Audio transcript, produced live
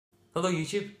Hello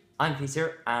YouTube, I'm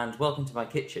Peter and welcome to my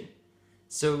kitchen.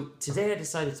 So today I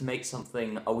decided to make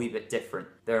something a wee bit different.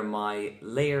 They're my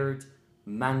layered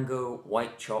mango,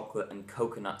 white chocolate and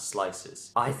coconut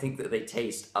slices. I think that they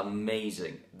taste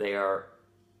amazing. They are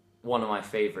one of my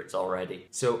favourites already.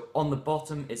 So on the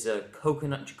bottom is a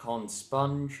coconut jaconde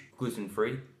sponge,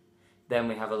 gluten-free. Then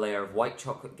we have a layer of white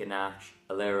chocolate ganache,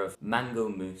 a layer of mango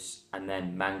mousse, and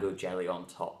then mango jelly on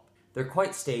top. They're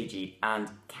quite stagey and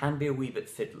can be a wee bit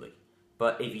fiddly,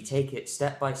 but if you take it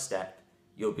step by step,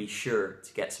 you'll be sure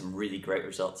to get some really great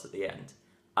results at the end.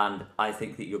 And I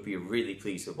think that you'll be really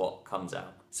pleased with what comes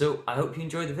out. So I hope you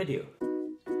enjoy the video.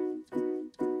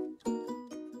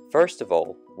 First of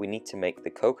all, we need to make the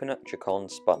coconut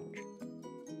jaconde sponge.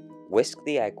 Whisk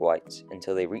the egg whites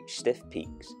until they reach stiff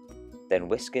peaks, then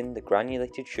whisk in the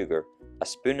granulated sugar a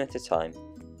spoon at a time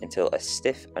until a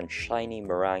stiff and shiny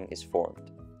meringue is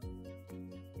formed.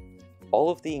 All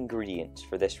of the ingredients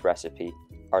for this recipe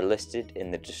are listed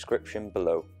in the description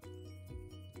below.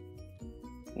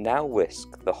 Now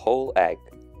whisk the whole egg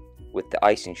with the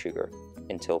icing sugar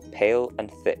until pale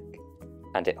and thick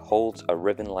and it holds a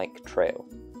ribbon-like trail.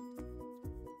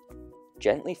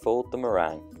 Gently fold the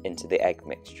meringue into the egg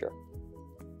mixture.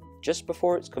 Just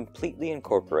before it's completely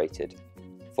incorporated,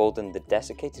 fold in the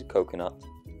desiccated coconut,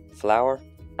 flour,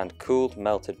 and cooled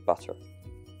melted butter.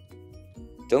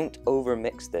 Don't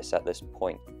overmix this at this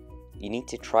point. You need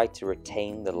to try to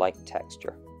retain the light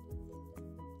texture.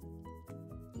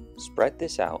 Spread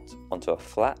this out onto a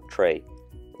flat tray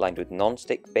lined with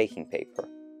non-stick baking paper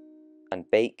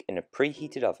and bake in a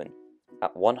preheated oven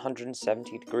at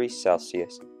 170 degrees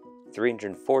Celsius,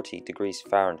 340 degrees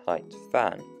Fahrenheit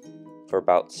fan for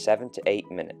about 7 to 8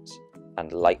 minutes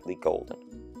and lightly golden.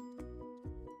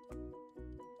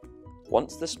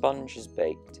 Once the sponge is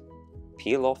baked,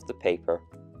 peel off the paper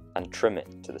and trim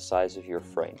it to the size of your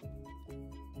frame.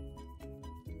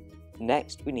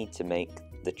 Next we need to make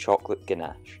the chocolate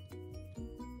ganache.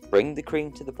 Bring the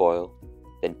cream to the boil,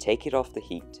 then take it off the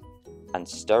heat and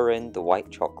stir in the white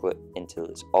chocolate until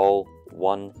it's all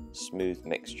one smooth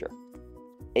mixture.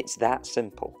 It's that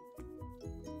simple.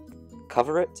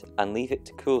 Cover it and leave it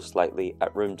to cool slightly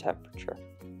at room temperature.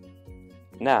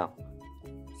 Now,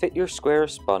 fit your square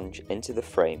of sponge into the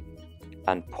frame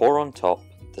and pour on top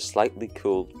the slightly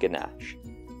cooled ganache.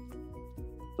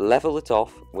 Level it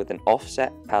off with an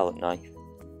offset palette knife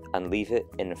and leave it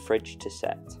in the fridge to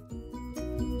set.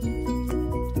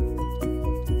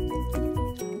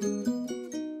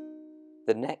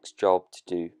 The next job to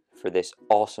do for this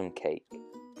awesome cake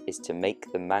is to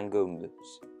make the mango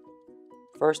mousse.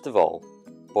 First of all,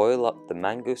 boil up the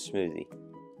mango smoothie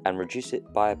and reduce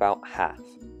it by about half.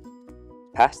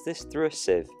 Pass this through a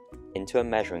sieve into a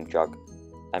measuring jug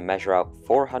and measure out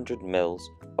 400 ml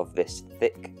of this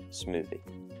thick smoothie.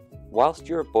 Whilst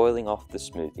you are boiling off the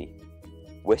smoothie,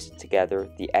 whisk together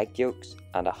the egg yolks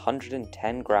and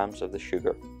 110 grams of the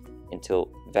sugar until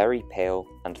very pale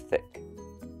and thick.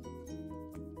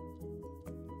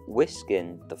 Whisk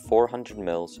in the 400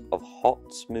 ml of hot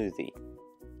smoothie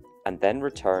and then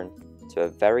return to a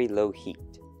very low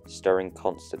heat, stirring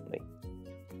constantly.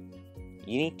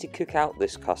 You need to cook out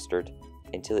this custard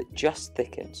until it just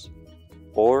thickens,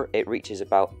 or it reaches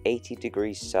about 80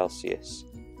 degrees Celsius,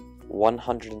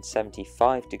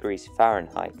 175 degrees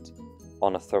Fahrenheit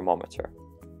on a thermometer.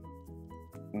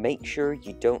 Make sure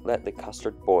you don't let the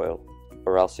custard boil,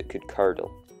 or else it could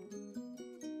curdle.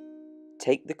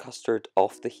 Take the custard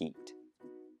off the heat,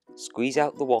 squeeze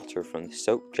out the water from the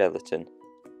soaked gelatin,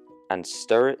 and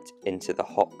stir it into the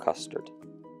hot custard.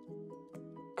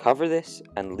 Cover this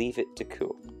and leave it to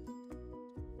cool.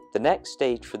 The next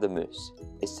stage for the mousse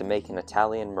is to make an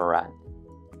Italian meringue.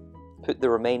 Put the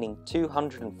remaining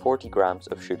 240 grams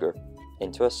of sugar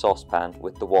into a saucepan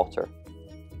with the water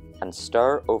and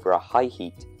stir over a high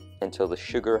heat until the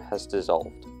sugar has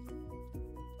dissolved.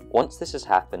 Once this has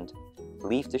happened,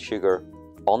 leave the sugar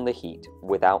on the heat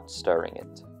without stirring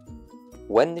it.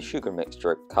 When the sugar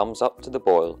mixture comes up to the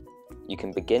boil, you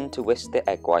can begin to whisk the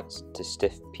egg whites to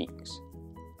stiff peaks.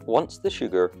 Once the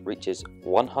sugar reaches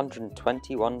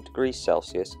 121 degrees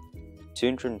Celsius,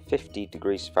 250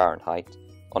 degrees Fahrenheit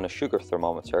on a sugar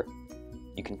thermometer,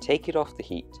 you can take it off the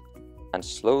heat and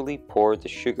slowly pour the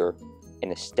sugar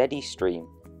in a steady stream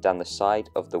down the side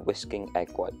of the whisking egg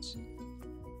whites.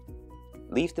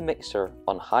 Leave the mixer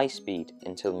on high speed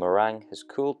until meringue has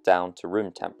cooled down to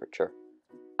room temperature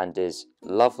and is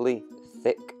lovely,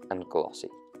 thick and glossy.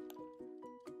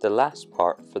 The last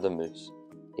part for the mousse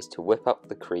is to whip up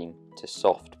the cream to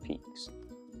soft peaks.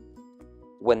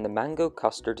 When the mango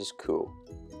custard is cool,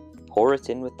 pour it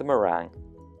in with the meringue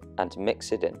and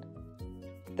mix it in.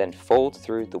 Then fold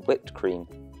through the whipped cream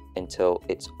until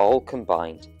it's all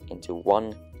combined into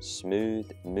one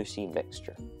smooth, moussey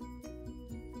mixture.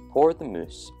 Pour the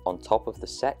mousse on top of the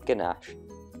set ganache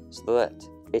so that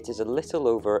it is a little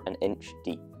over an inch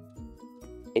deep.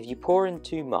 If you pour in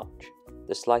too much,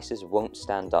 the slices won't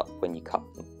stand up when you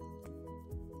cut them.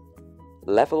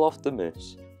 Level off the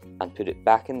mousse and put it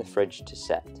back in the fridge to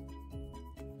set.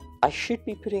 I should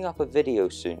be putting up a video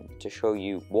soon to show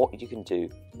you what you can do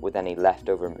with any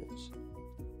leftover mousse.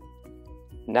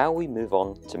 Now we move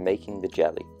on to making the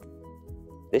jelly.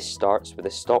 This starts with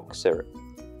a stock syrup.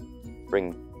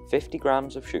 Bring 50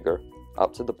 grams of sugar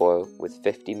up to the boil with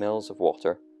 50 ml of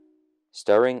water,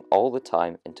 stirring all the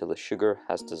time until the sugar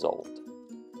has dissolved.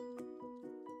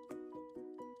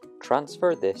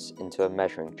 Transfer this into a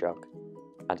measuring jug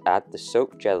and add the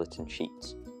soaked gelatin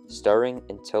sheets, stirring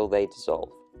until they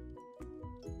dissolve.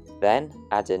 Then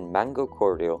add in mango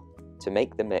cordial to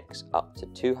make the mix up to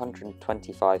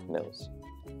 225 ml.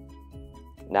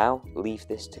 Now leave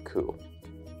this to cool.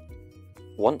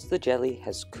 Once the jelly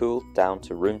has cooled down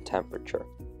to room temperature,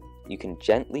 you can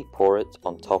gently pour it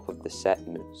on top of the set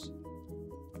mousse.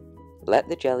 Let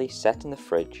the jelly set in the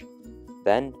fridge,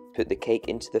 then put the cake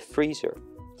into the freezer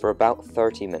for about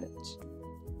 30 minutes.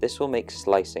 This will make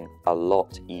slicing a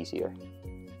lot easier.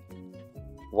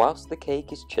 Whilst the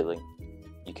cake is chilling,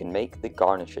 you can make the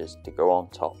garnishes to go on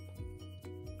top.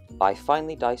 I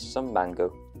finely diced some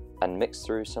mango and mixed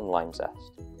through some lime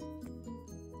zest.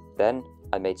 Then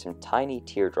I made some tiny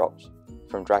teardrops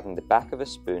from dragging the back of a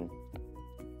spoon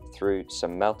through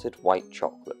some melted white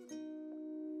chocolate.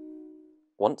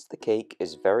 Once the cake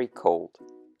is very cold,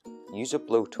 use a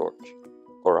blowtorch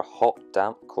or a hot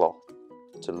damp cloth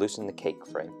to loosen the cake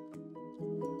frame.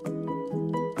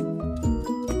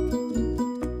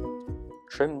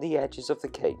 Trim the edges of the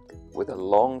cake with a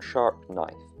long sharp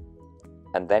knife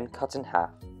and then cut in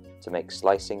half to make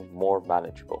slicing more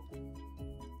manageable.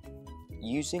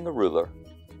 Using a ruler,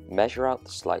 measure out the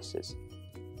slices.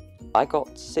 I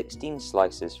got 16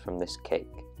 slices from this cake,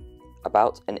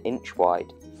 about an inch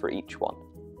wide for each one.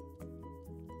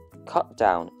 Cut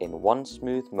down in one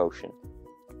smooth motion,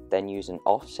 then use an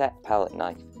offset palette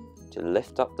knife to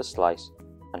lift up the slice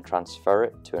and transfer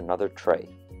it to another tray.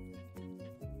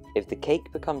 If the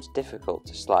cake becomes difficult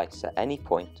to slice at any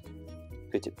point,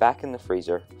 put it back in the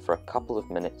freezer for a couple of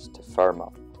minutes to firm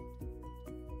up.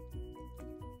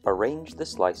 Arrange the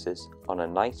slices on a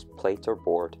nice plate or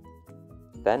board,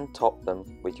 then top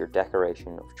them with your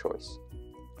decoration of choice.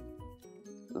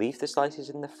 Leave the slices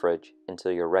in the fridge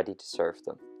until you're ready to serve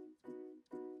them.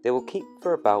 They will keep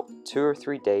for about 2 or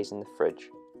 3 days in the fridge,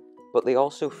 but they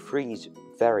also freeze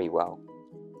very well.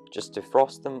 Just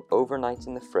defrost them overnight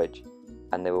in the fridge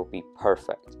and they will be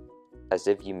perfect, as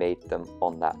if you made them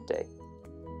on that day.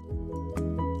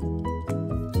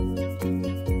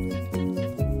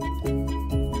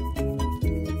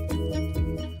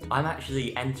 I'm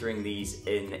actually entering these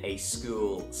in a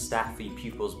school staffy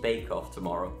pupils bake-off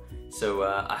tomorrow, so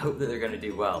I hope that they're going to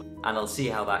do well, and I'll see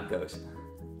how that goes.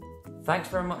 Thanks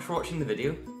very much for watching the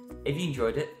video. If you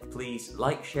enjoyed it, please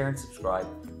like, share and subscribe,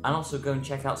 and also go and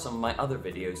check out some of my other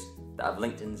videos that I've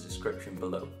linked in the description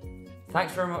below.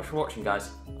 Thanks very much for watching,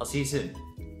 guys. I'll see you soon.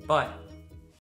 Bye.